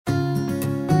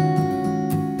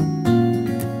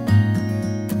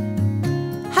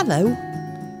Hello,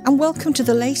 and welcome to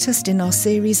the latest in our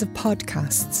series of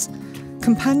podcasts,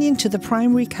 companion to the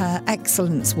primary care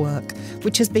excellence work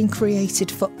which has been created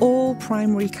for all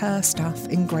primary care staff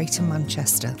in Greater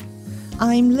Manchester.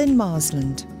 I'm Lynn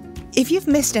Marsland. If you've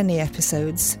missed any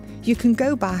episodes, you can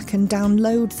go back and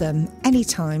download them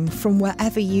anytime from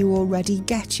wherever you already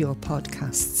get your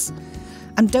podcasts.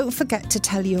 And don't forget to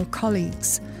tell your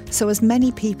colleagues so as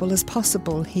many people as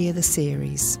possible hear the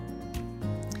series.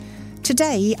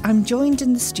 Today, I'm joined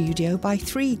in the studio by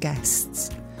three guests,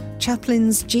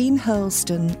 Chaplains Jean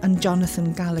Hurlston and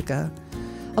Jonathan Gallagher,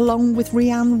 along with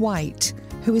Rhiann White,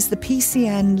 who is the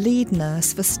PCN lead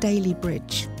nurse for Staley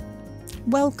Bridge.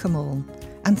 Welcome all,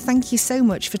 and thank you so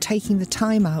much for taking the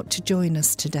time out to join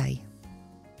us today.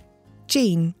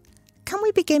 Jean, can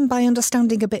we begin by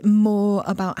understanding a bit more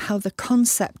about how the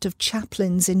concept of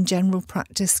chaplains in general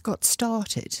practice got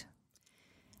started?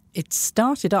 It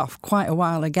started off quite a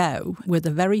while ago with a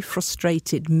very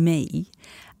frustrated me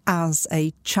as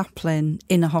a chaplain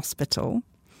in a hospital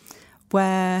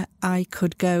where I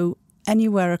could go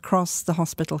anywhere across the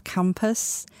hospital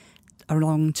campus,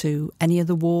 along to any of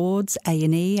the wards,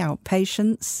 A&E,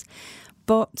 outpatients,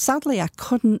 but sadly I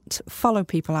couldn't follow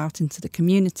people out into the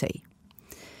community.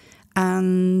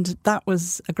 And that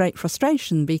was a great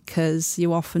frustration because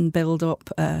you often build up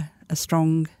a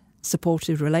strong,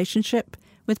 supportive relationship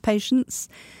with patients,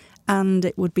 and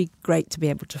it would be great to be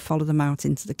able to follow them out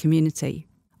into the community.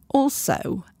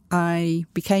 Also, I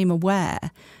became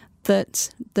aware that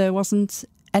there wasn't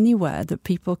anywhere that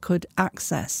people could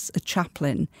access a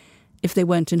chaplain if they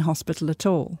weren't in hospital at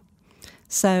all.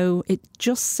 So it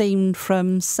just seemed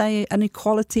from, say, an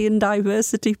equality and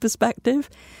diversity perspective,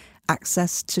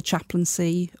 access to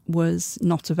chaplaincy was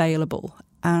not available,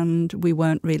 and we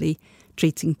weren't really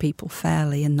treating people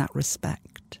fairly in that respect.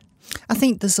 I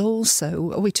think there's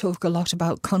also, we talk a lot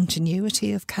about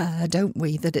continuity of care, don't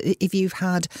we? That if you've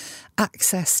had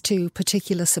access to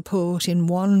particular support in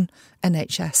one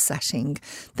NHS setting,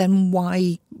 then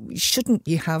why shouldn't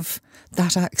you have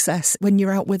that access when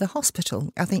you're out with a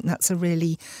hospital? I think that's a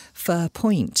really fair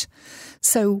point.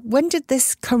 So when did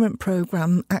this current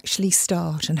programme actually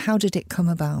start and how did it come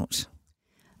about?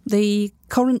 The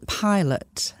current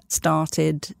pilot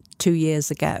started 2 years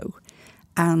ago,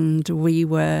 and we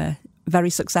were very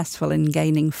successful in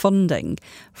gaining funding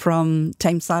from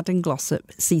Tameside and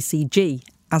Glossop CCG,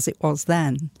 as it was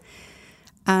then.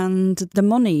 And the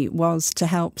money was to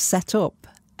help set up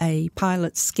a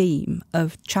pilot scheme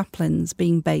of chaplains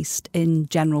being based in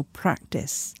general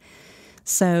practice.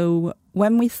 So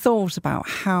when we thought about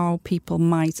how people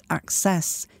might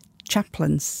access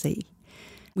chaplaincy,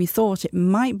 we thought it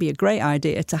might be a great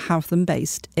idea to have them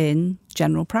based in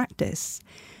general practice.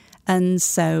 And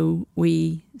so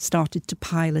we started to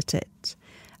pilot it.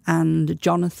 And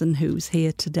Jonathan, who's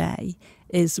here today,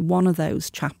 is one of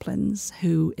those chaplains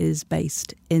who is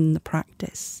based in the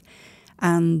practice.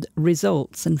 And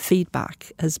results and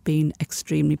feedback has been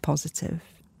extremely positive.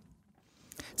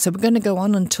 So we're going to go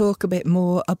on and talk a bit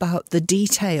more about the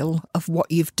detail of what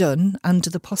you've done and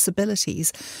the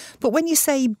possibilities. But when you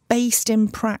say based in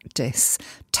practice,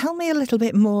 tell me a little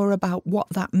bit more about what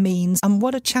that means and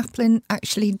what a chaplain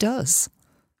actually does.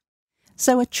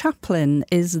 So a chaplain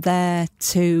is there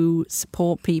to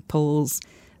support people's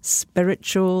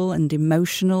spiritual and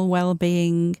emotional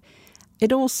well-being.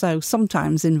 It also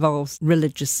sometimes involves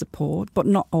religious support, but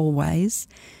not always.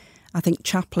 I think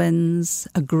chaplains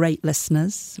are great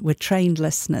listeners. We're trained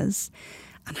listeners.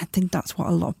 And I think that's what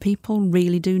a lot of people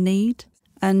really do need.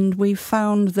 And we've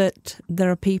found that there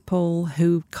are people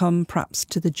who come perhaps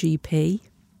to the GP.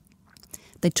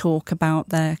 They talk about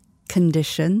their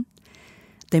condition.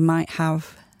 They might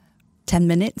have 10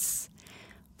 minutes.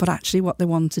 But actually what they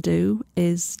want to do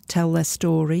is tell their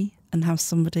story and have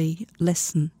somebody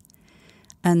listen.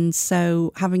 And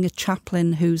so having a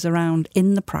chaplain who's around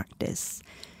in the practice,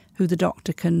 who the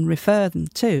doctor can refer them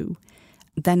to,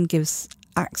 then gives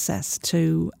access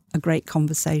to a great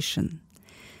conversation.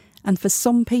 And for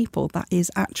some people, that is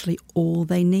actually all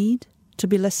they need to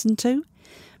be listened to,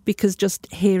 because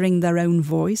just hearing their own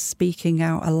voice speaking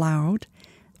out aloud,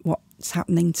 what's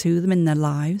happening to them in their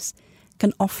lives,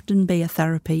 can often be a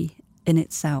therapy in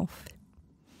itself.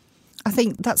 I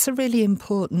think that's a really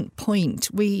important point.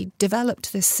 We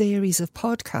developed this series of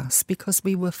podcasts because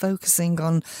we were focusing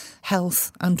on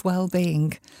health and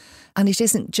well-being. And it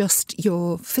isn't just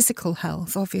your physical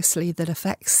health, obviously, that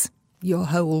affects your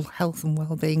whole health and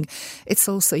well-being. It's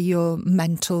also your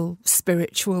mental,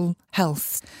 spiritual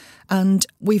health. And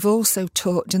we've also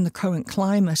talked in the current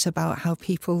climate about how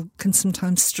people can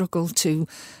sometimes struggle to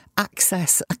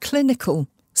access a clinical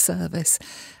service.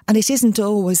 And it isn't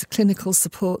always clinical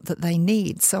support that they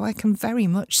need. So I can very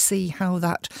much see how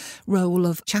that role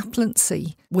of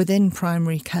chaplaincy within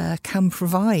primary care can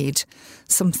provide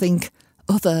something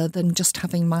other than just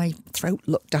having my throat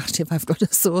looked at if I've got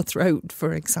a sore throat,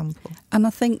 for example. And I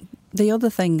think the other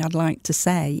thing I'd like to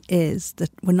say is that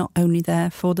we're not only there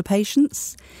for the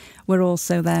patients, we're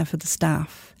also there for the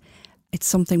staff. It's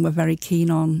something we're very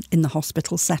keen on in the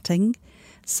hospital setting.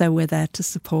 So we're there to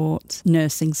support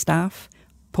nursing staff,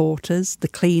 porters, the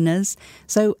cleaners.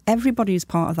 So everybody is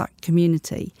part of that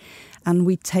community. And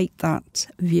we take that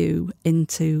view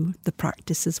into the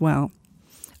practice as well.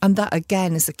 And that,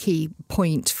 again, is a key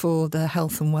point for the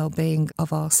health and well-being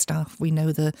of our staff. We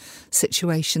know the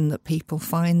situation that people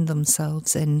find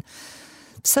themselves in.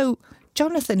 So,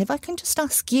 Jonathan, if I can just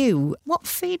ask you, what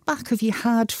feedback have you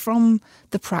had from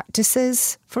the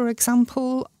practices, for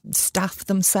example, staff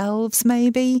themselves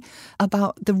maybe,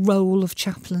 about the role of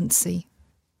chaplaincy?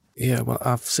 Yeah, well,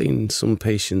 I've seen some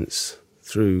patients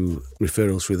through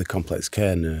referrals through the complex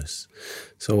care nurse.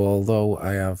 So although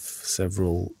I have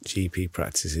several GP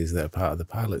practices that are part of the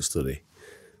pilot study,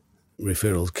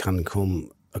 referrals can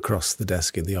come across the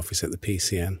desk in the office at the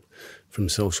PCN from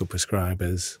social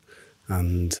prescribers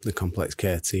and the complex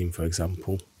care team, for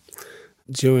example.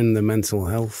 During the mental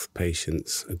health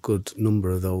patients, a good number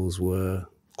of those were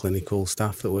clinical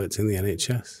staff that worked in the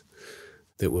NHS,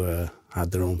 that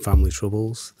had their own family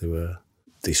troubles, they were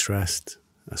distressed,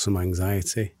 some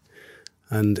anxiety.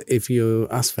 And if you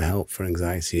ask for help for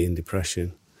anxiety and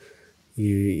depression,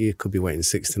 you could be waiting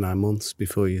 6 to 9 months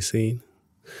before you're seen.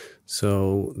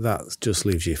 So that just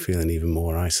leaves you feeling even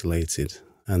more isolated,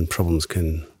 and problems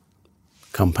can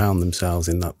compound themselves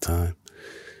in that time.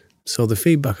 So the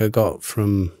feedback I got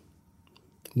from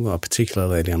a particular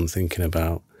lady I'm thinking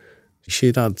about,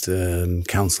 she'd had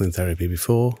counselling therapy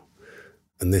before,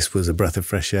 and this was a breath of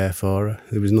fresh air for her.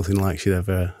 There was nothing like she'd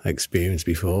ever experienced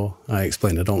before. I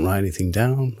explained, I don't write anything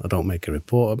down, I don't make a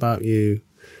report about you,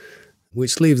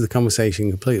 which leaves the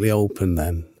conversation completely open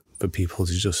then for people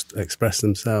to just express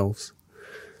themselves.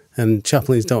 And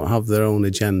chaplains don't have their own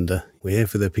agenda. We're here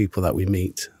for the people that we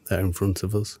meet that are in front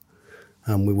of us,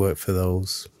 and we work for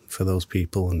those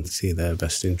people and see their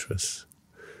best interests.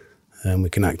 And we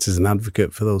can act as an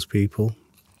advocate for those people.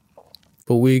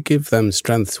 But we give them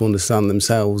strength to understand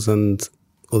themselves and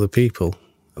other people.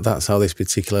 That's how this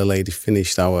particular lady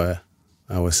finished our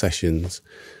sessions.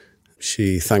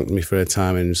 She thanked me for her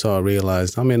time and sort of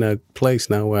realised I'm in a place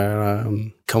now where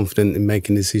I'm confident in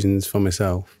making decisions for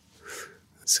myself.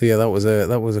 So yeah, that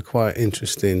was a quite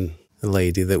interesting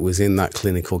lady that was in that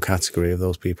clinical category of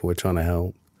those people we're trying to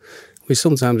help. We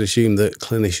sometimes assume that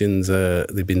clinicians,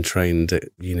 they've been trained at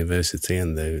university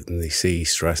and they see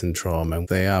stress and trauma.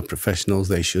 They are professionals,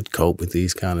 they should cope with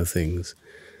these kind of things.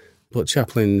 But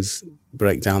chaplains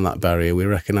break down that barrier. We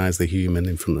recognise the human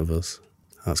in front of us.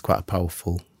 That's quite a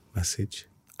powerful message.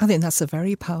 I think that's a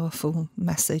very powerful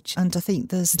message. And I think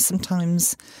there's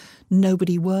sometimes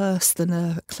nobody worse than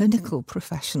a clinical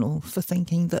professional for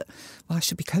thinking that, well, I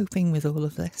should be coping with all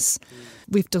of this.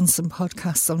 We've done some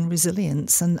podcasts on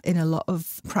resilience, and in a lot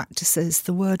of practices,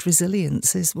 the word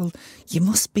resilience is, well, you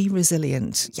must be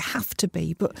resilient. You have to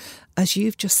be. But as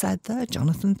you've just said there,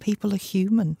 Jonathan, people are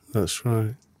human. That's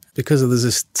right. Because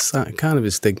there's a kind of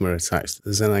a stigma attached.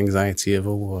 There's an anxiety of,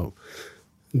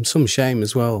 some shame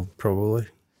as well, probably.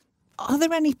 Are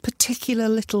there any particular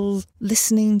little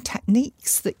listening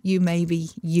techniques that you maybe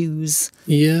use?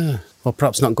 Yeah. Well,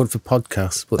 perhaps not good for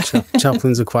podcasts, but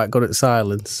chaplains are quite good at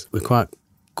silence. We're quite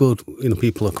good,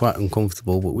 people are quite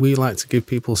uncomfortable, but we like to give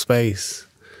people space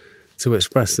to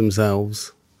express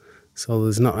themselves. So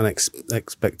there's not an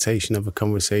expectation of a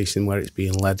conversation where it's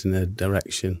being led in a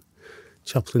direction.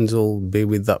 Chaplains will be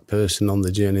with that person on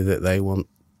the journey that they want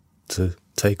to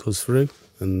take us through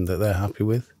and that they're happy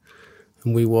with.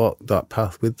 And we walk that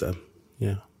path with them,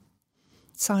 yeah.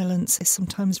 Silence is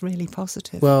sometimes really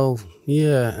positive. Well,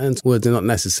 yeah, and words are not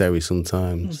necessary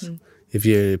sometimes. Mm-hmm. If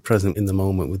you're present in the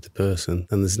moment with the person,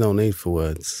 then there's no need for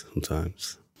words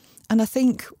sometimes. And I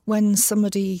think when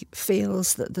somebody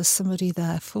feels that there's somebody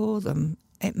there for them,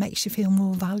 it makes you feel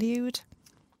more valued.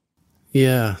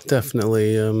 Yeah,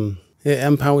 definitely. It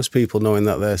empowers people knowing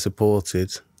that they're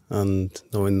supported and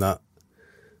knowing that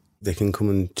they can come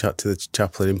and chat to the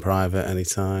chaplain in private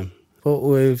anytime. But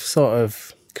we've sort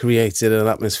of created an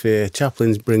atmosphere.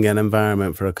 Chaplains bring an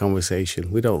environment for a conversation.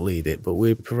 We don't lead it, but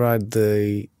we provide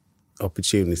the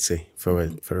opportunity for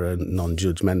a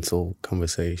non-judgmental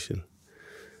conversation.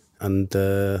 And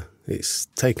it's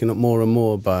taken up more and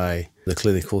more by the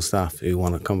clinical staff who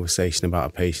want a conversation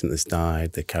about a patient that's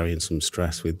died. They're carrying some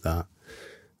stress with that.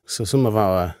 So some of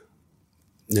our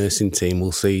nursing team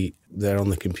will see, they're on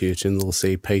the computer and they'll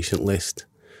see patient list.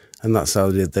 And that's how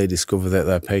they discover that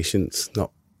their patient's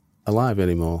not alive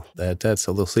anymore. They're dead.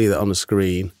 So they'll see that on the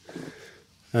screen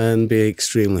and be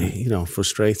extremely,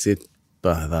 frustrated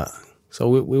by that. So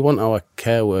we want our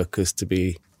care workers to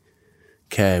be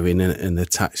caring and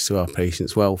attached to our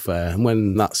patients' welfare. And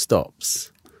when that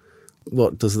stops,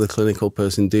 what does the clinical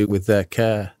person do with their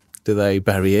care? Do they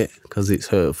bury it because it's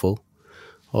hurtful?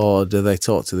 Or do they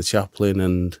talk to the chaplain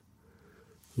and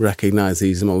recognise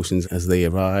these emotions as they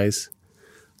arise?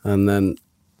 And then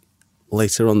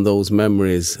later on, those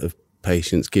memories of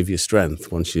patients give you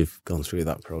strength once you've gone through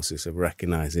that process of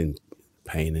recognising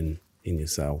pain in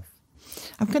yourself.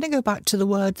 I'm going to go back to the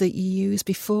word that you used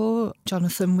before,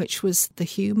 Jonathan, which was the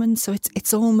human. So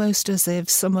it's almost as if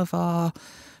some of our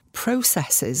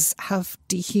processes have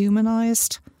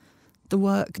dehumanised the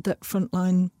work that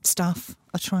frontline staff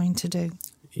are trying to do.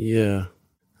 Yeah.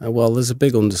 Well, there's a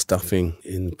big understaffing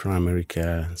in primary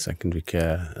care and secondary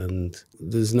care, and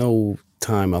there's no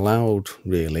time allowed,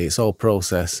 really. It's all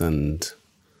process and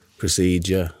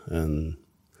procedure. And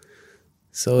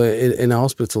so in a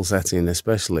hospital setting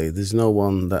especially, there's no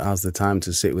one that has the time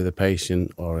to sit with a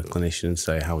patient or a clinician and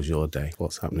say, how's your day?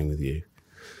 What's happening with you?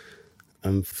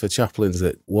 And for chaplains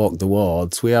that walk the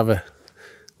wards, we're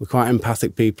quite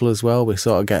empathic people as well. We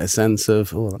sort of get a sense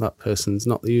of, that person's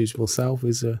not the usual self,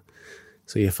 is there?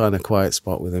 So you find a quiet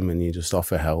spot with them and you just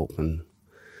offer help. And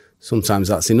sometimes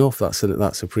that's enough,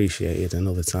 that's appreciated. And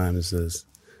other times there's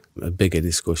a bigger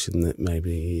discussion that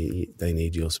maybe they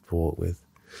need your support with.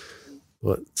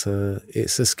 But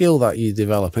it's a skill that you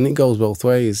develop, and it goes both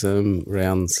ways.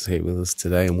 Rhiann's here with us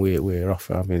today, and we're off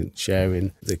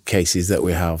sharing the cases that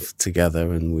we have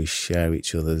together, and we share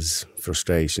each other's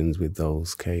frustrations with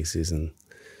those cases. And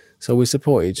so we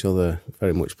support each other,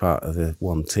 very much part of the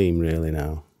one team really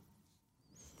now.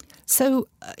 So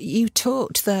you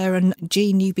talked there, and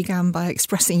Jean, you began by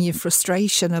expressing your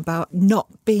frustration about not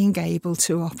being able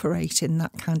to operate in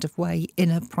that kind of way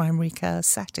in a primary care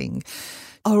setting.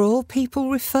 Are all people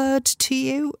referred to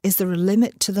you? Is there a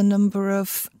limit to the number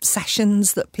of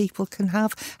sessions that people can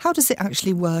have? How does it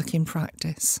actually work in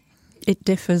practice? It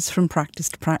differs from practice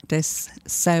to practice,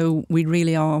 so we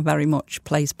really are very much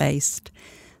place-based.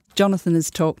 Jonathan has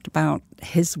talked about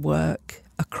his work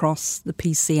across the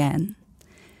PCN.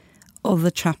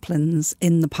 Other chaplains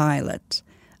in the pilot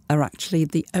are actually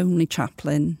the only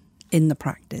chaplain in the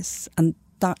practice, and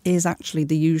that is actually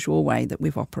the usual way that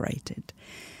we've operated.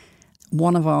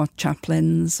 One of our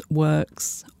chaplains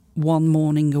works one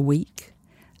morning a week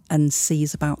and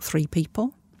sees about 3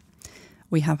 people.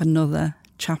 We have another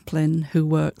chaplain who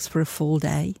works for a full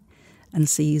day and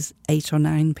sees 8 or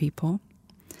 9 people.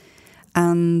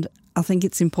 And I think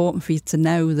it's important for you to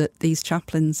know that these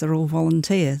chaplains are all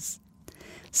volunteers.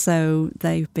 So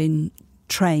they've been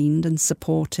trained and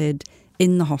supported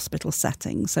in the hospital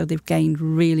setting. So they've gained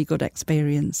really good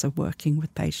experience of working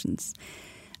with patients.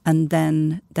 And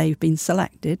then they've been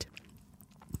selected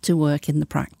to work in the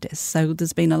practice. So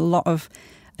there's been a lot of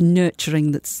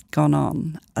nurturing that's gone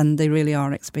on, and they really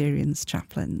are experienced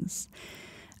chaplains.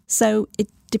 So it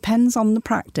depends on the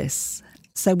practice.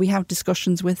 So we have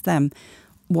discussions with them.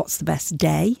 What's the best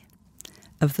day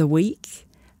of the week?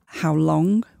 How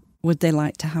long would they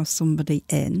like to have somebody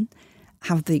in?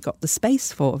 Have they got the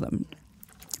space for them?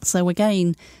 So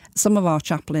again, some of our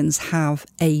chaplains have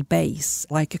a base,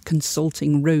 like a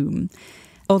consulting room.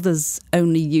 Others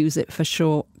only use it for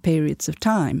short periods of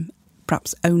time,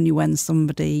 perhaps only when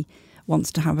somebody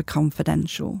wants to have a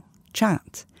confidential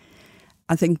chat.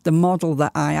 I think the model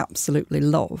that I absolutely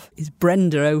love is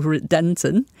Brenda over at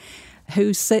Denton,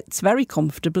 who sits very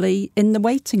comfortably in the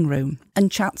waiting room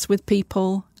and chats with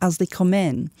people as they come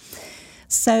in.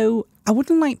 So I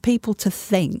wouldn't like people to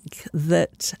think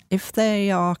that if they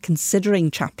are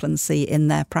considering chaplaincy in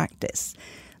their practice,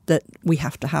 that we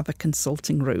have to have a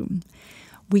consulting room.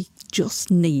 We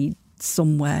just need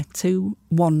somewhere to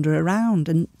wander around.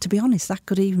 And to be honest, that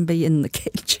could even be in the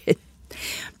kitchen,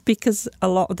 because a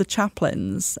lot of the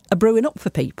chaplains are brewing up for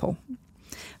people,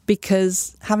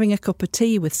 because having a cup of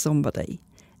tea with somebody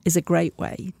is a great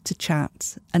way to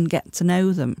chat and get to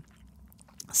know them.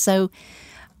 So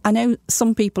I know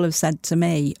some people have said to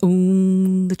me,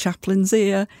 the chaplain's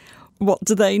here. What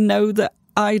do they know that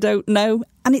I don't know?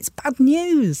 And it's bad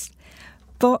news.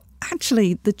 But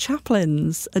actually, the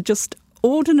chaplains are just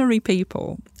ordinary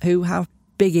people who have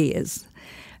big ears,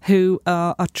 who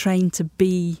are trained to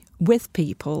be with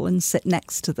people and sit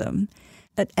next to them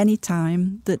at any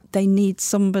time that they need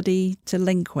somebody to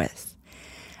link with.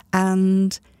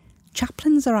 And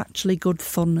chaplains are actually good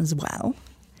fun as well.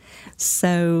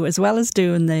 So as well as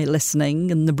doing the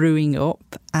listening and the brewing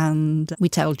up, and we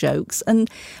tell jokes, and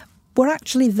we're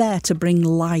actually there to bring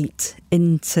light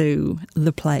into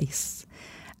the place.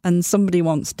 And somebody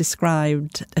once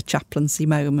described a chaplaincy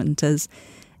moment as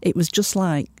it was just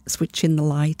like switching the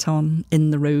light on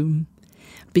in the room,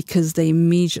 because they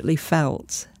immediately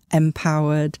felt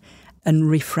empowered and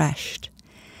refreshed.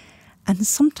 And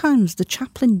sometimes the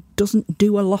chaplain doesn't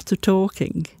do a lot of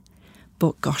talking,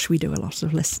 but gosh, we do a lot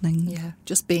of listening. Yeah,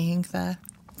 just being there.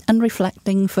 And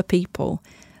reflecting for people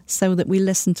so that we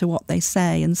listen to what they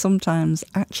say. And sometimes,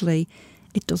 actually,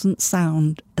 it doesn't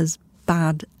sound as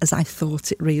bad as I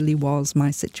thought it really was,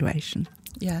 my situation.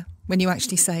 Yeah, when you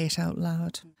actually say it out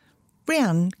loud.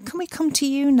 Rhiann, can we come to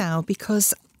you now?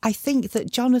 Because I think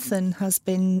that Jonathan has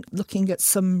been looking at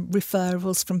some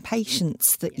referrals from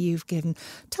patients that you've given.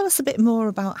 Tell us a bit more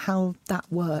about how that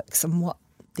works and what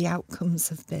the outcomes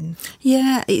have been.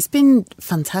 Yeah, it's been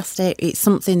fantastic. It's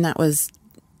something that was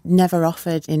never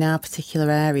offered in our particular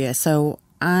area. So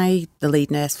I'm the lead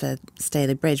nurse for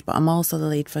Staley Bridge, but I'm also the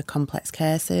lead for Complex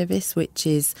Care Service, which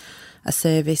is a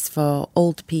service for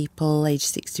older people aged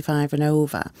 65 and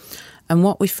over. And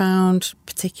what we found,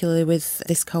 particularly with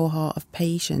this cohort of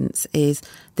patients, is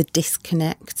the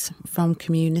disconnect from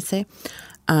community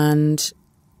and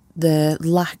the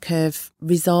lack of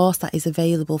resource that is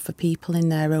available for people in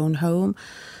their own home.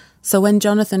 So when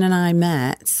Jonathan and I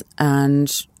met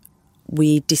and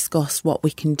we discussed what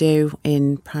we can do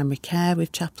in primary care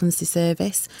with chaplaincy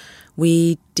service,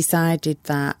 we decided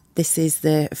that this is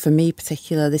for me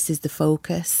particular, this is the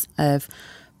focus of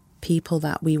people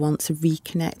that we want to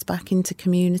reconnect back into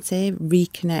community,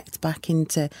 reconnect back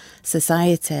into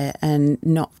society and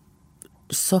not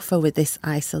suffer with this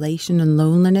isolation and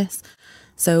loneliness.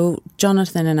 So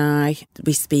Jonathan and I,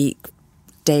 we speak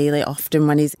daily, often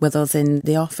when he's with us in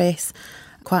the office.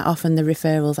 Quite often the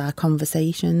referrals are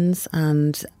conversations,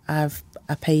 and I've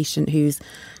a patient who's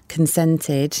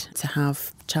consented to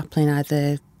have chaplain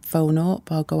either phone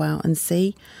up or go out and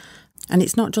see. And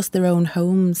it's not just their own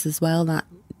homes as well that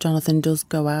Jonathan does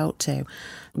go out to.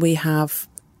 We have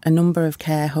a number of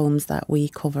care homes that we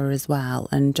cover as well,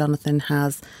 and Jonathan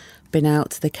has been out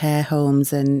to the care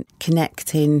homes and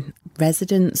connecting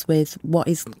residents with what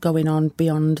is going on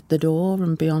beyond the door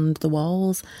and beyond the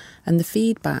walls. And the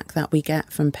feedback that we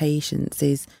get from patients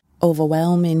is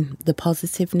overwhelming, the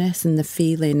positiveness and the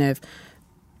feeling of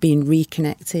being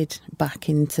reconnected back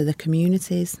into the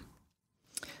communities.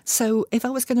 So if I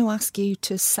was going to ask you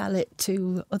to sell it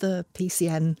to other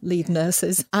PCN lead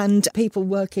nurses and people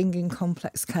working in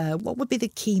complex care, what would be the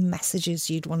key messages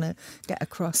you'd want to get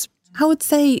across? I would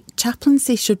say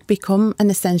chaplaincy should become an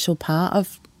essential part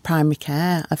of primary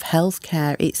care, of health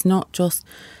care. It's not just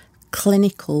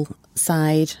clinical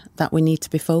side that we need to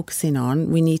be focusing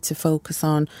on. We need to focus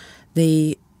on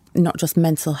the not just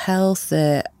mental health,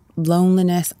 the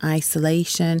loneliness,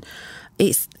 isolation.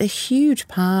 It's a huge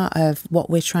part of what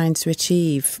we're trying to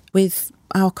achieve. With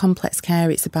our complex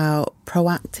care, it's about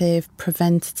proactive,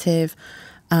 preventative,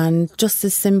 and just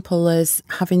as simple as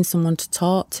having someone to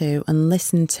talk to and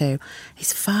listen to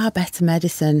is far better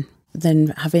medicine than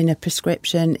having a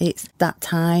prescription. It's that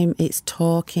time, it's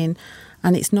talking,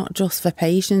 and it's not just for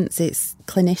patients, it's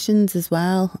clinicians as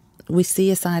well. We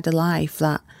see a side of life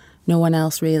that no one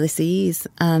else really sees,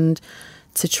 and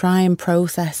to try and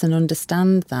process and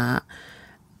understand that,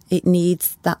 it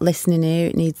needs that listening ear,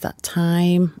 it needs that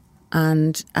time.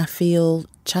 And I feel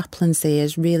chaplaincy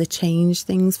has really changed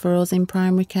things for us in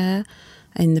primary care,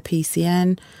 in the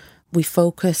PCN. We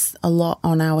focus a lot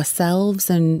on ourselves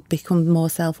and become more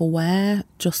self-aware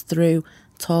just through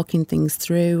talking things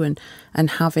through and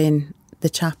having the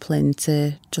chaplain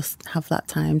to just have that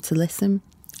time to listen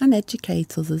and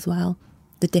educate us as well.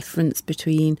 The difference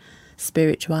between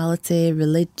spirituality,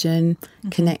 religion,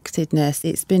 connectedness.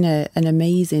 It's been an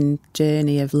amazing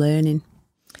journey of learning.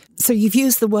 So you've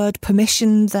used the word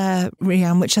permission there,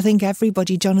 Rhiann, which I think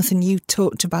everybody, Jonathan, you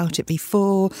talked about it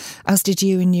before, as did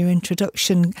you in your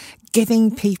introduction,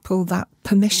 giving people that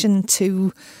permission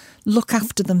to look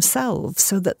after themselves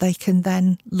so that they can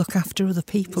then look after other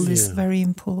people is very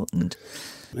important.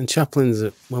 And chaplains,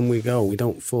 when we go, we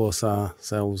don't force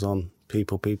ourselves on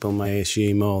people. People may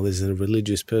assume, oh, there's a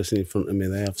religious person in front of me,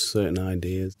 they have certain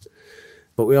ideas.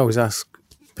 But we always ask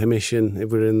permission. If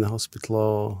we're in the hospital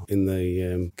or in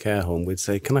the care home, we'd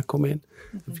say, can I come in?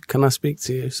 Can I speak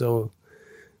to you? So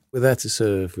we're there to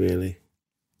serve, really.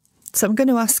 So I'm going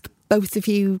to ask both of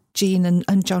you, Jean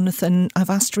and Jonathan. I've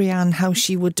asked Rhiann how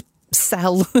she would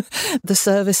sell the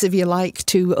service, if you like,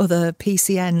 to other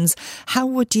PCNs, how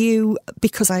would you,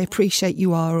 because I appreciate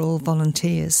you are all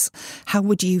volunteers, how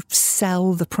would you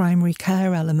sell the primary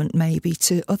care element maybe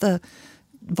to other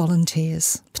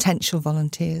volunteers, potential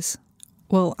volunteers?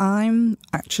 Well, I'm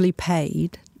actually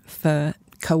paid for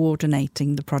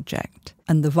coordinating the project,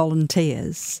 and the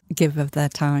volunteers give of their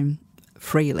time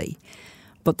freely,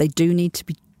 but they do need to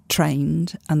be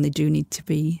trained and they do need to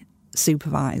be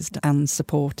supervised and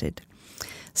supported.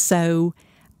 So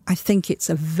I think it's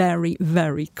a very,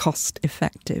 very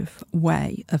cost-effective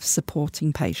way of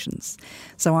supporting patients.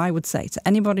 So I would say to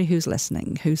anybody who's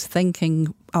listening, who's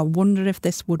thinking, I wonder if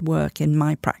this would work in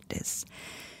my practice,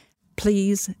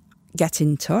 please get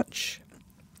in touch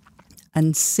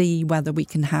and see whether we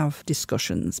can have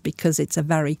discussions, because it's a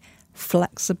very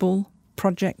flexible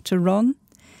project to run,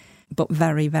 but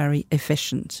very, very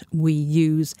efficient. We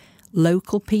use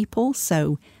local people,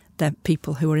 so they're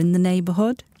people who are in the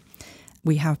neighbourhood.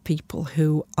 We have people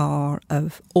who are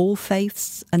of all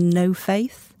faiths and no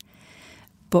faith,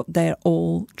 but they're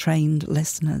all trained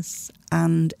listeners.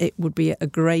 And it would be a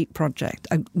great project,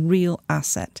 a real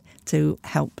asset to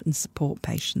help and support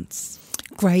patients.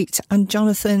 Great. And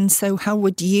Jonathan, so how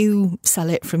would you sell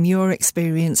it from your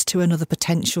experience to another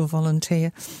potential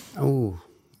volunteer?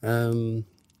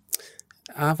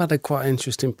 I've had a quite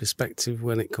interesting perspective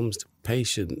when it comes to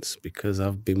patients, because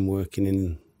I've been working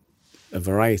in a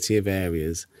variety of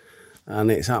areas, and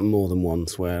it's happened more than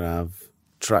once where I've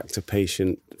tracked a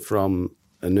patient from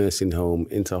a nursing home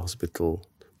into hospital,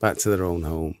 back to their own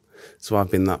home. So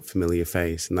I've been that familiar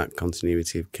face and that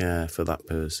continuity of care for that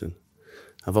person.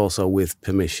 I've also, with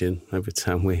permission, every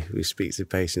time we speak to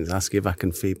patients, ask if I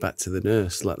can feed back to the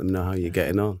nurse, let them know how you're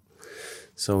getting on.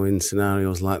 So in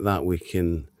scenarios like that, we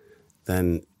can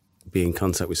then be in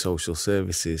contact with social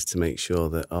services to make sure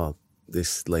that,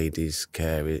 this lady's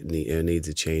care, her needs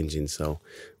are changing. So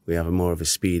we have more of a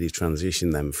speedy transition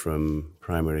then from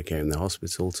primary care in the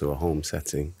hospital to a home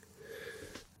setting.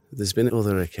 There's been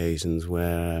other occasions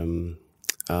where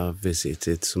I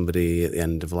visited somebody at the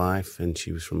end of life, and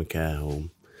she was from a care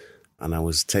home, and I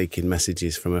was taking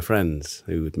messages from her friends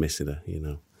who had missed her,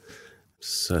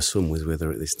 So her son was with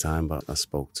her at this time, but I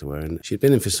spoke to her, and she'd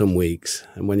been in for some weeks,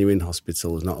 and when you're in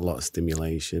hospital, there's not a lot of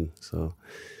stimulation. So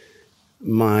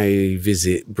my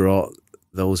visit brought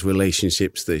those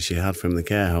relationships that she had from the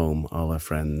care home, all her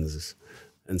friends,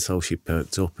 and so she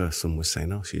perked up. Her son was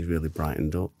saying, she's really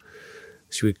brightened up.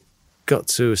 She got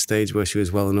to a stage where she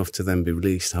was well enough to then be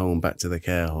released home back to the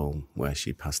care home where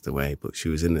she passed away, but she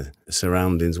was in the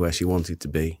surroundings where she wanted to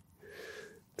be.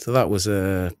 So that was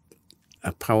a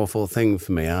powerful thing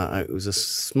for me. It was a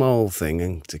small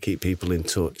thing to keep people in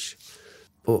touch,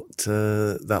 but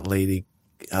that lady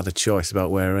had a choice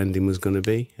about where her ending was going to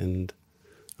be, and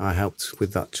I helped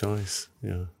with that choice.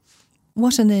 Yeah.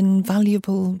 What an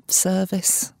invaluable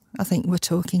service I think we're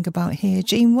talking about here.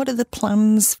 Jean, what are the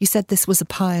plans? You said this was a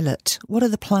pilot. What are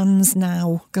the plans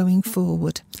now going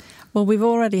forward? Well, we've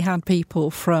already had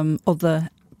people from other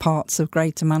parts of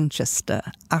Greater Manchester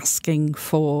asking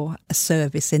for a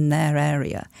service in their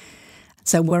area.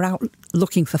 So we're out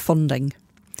looking for funding.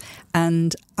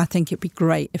 And I think it'd be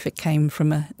great if it came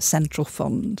from a central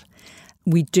fund.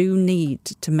 We do need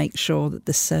to make sure that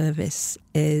the service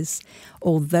is,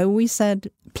 although we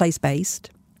said place-based,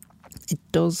 it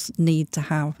does need to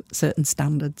have certain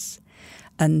standards.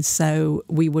 And so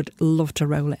we would love to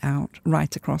roll it out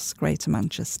right across Greater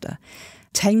Manchester.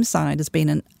 Tameside has been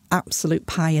an absolute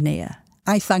pioneer.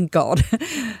 I thank God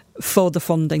for the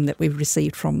funding that we've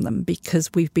received from them, because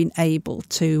we've been able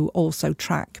to also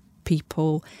track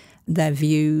people, their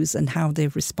views and how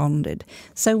they've responded.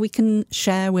 So we can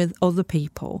share with other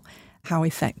people how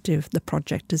effective the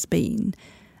project has been.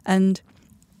 And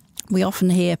we often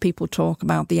hear people talk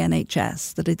about the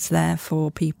NHS, that it's there for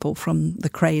people from the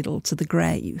cradle to the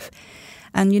grave.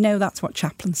 And that's what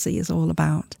chaplaincy is all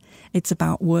about. It's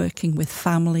about working with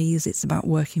families, it's about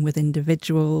working with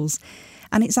individuals,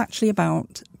 and it's actually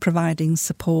about providing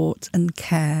support and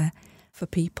care for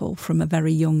people from a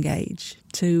very young age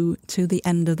to the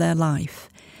end of their life.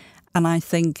 And I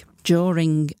think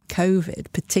during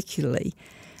COVID particularly,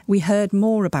 we heard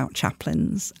more about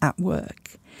chaplains at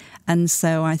work. And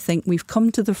so I think we've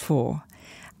come to the fore,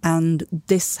 and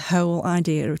this whole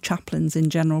idea of chaplains in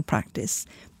general practice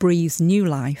breathes new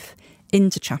life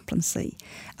into chaplaincy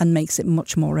and makes it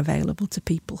much more available to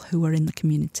people who are in the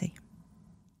community.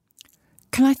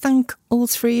 Can I thank all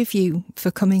three of you for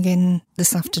coming in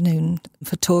this afternoon,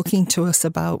 for talking to us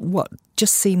about what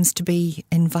just seems to be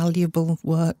invaluable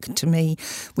work to me.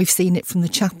 We've seen it from the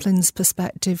chaplain's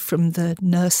perspective, from the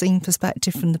nursing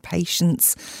perspective, from the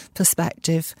patient's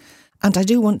perspective. And I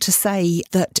do want to say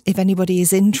that if anybody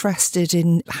is interested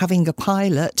in having a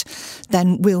pilot,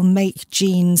 then we'll make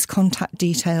Jean's contact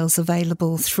details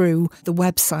available through the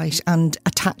website and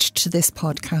attached to this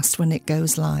podcast when it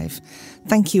goes live.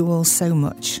 Thank you all so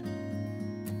much.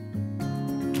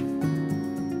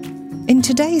 In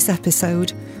today's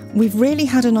episode, we've really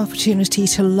had an opportunity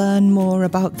to learn more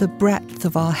about the breadth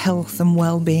of our health and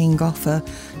well-being offer,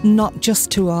 not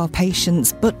just to our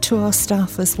patients, but to our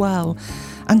staff as well,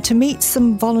 and to meet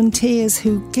some volunteers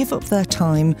who give up their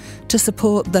time to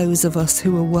support those of us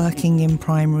who are working in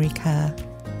primary care.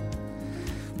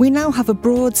 We now have a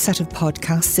broad set of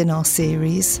podcasts in our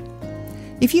series.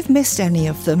 If you've missed any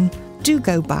of them, do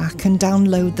go back and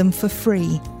download them for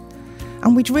free.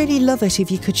 And we'd really love it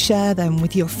if you could share them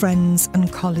with your friends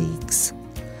and colleagues.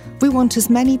 We want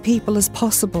as many people as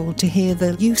possible to hear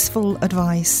the useful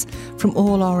advice from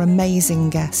all our amazing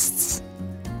guests.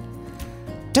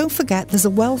 Don't forget there's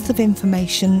a wealth of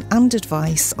information and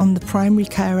advice on the Primary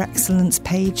Care Excellence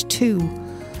page too.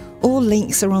 All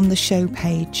links are on the show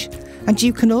page, and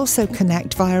you can also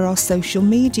connect via our social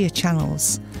media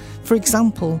channels. For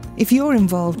example, if you're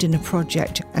involved in a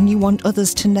project and you want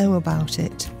others to know about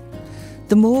it.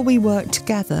 The more we work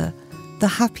together, the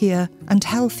happier and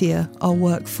healthier our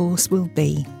workforce will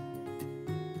be.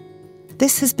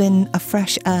 This has been a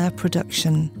Fresh Air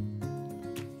production.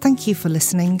 Thank you for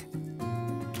listening.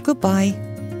 Goodbye.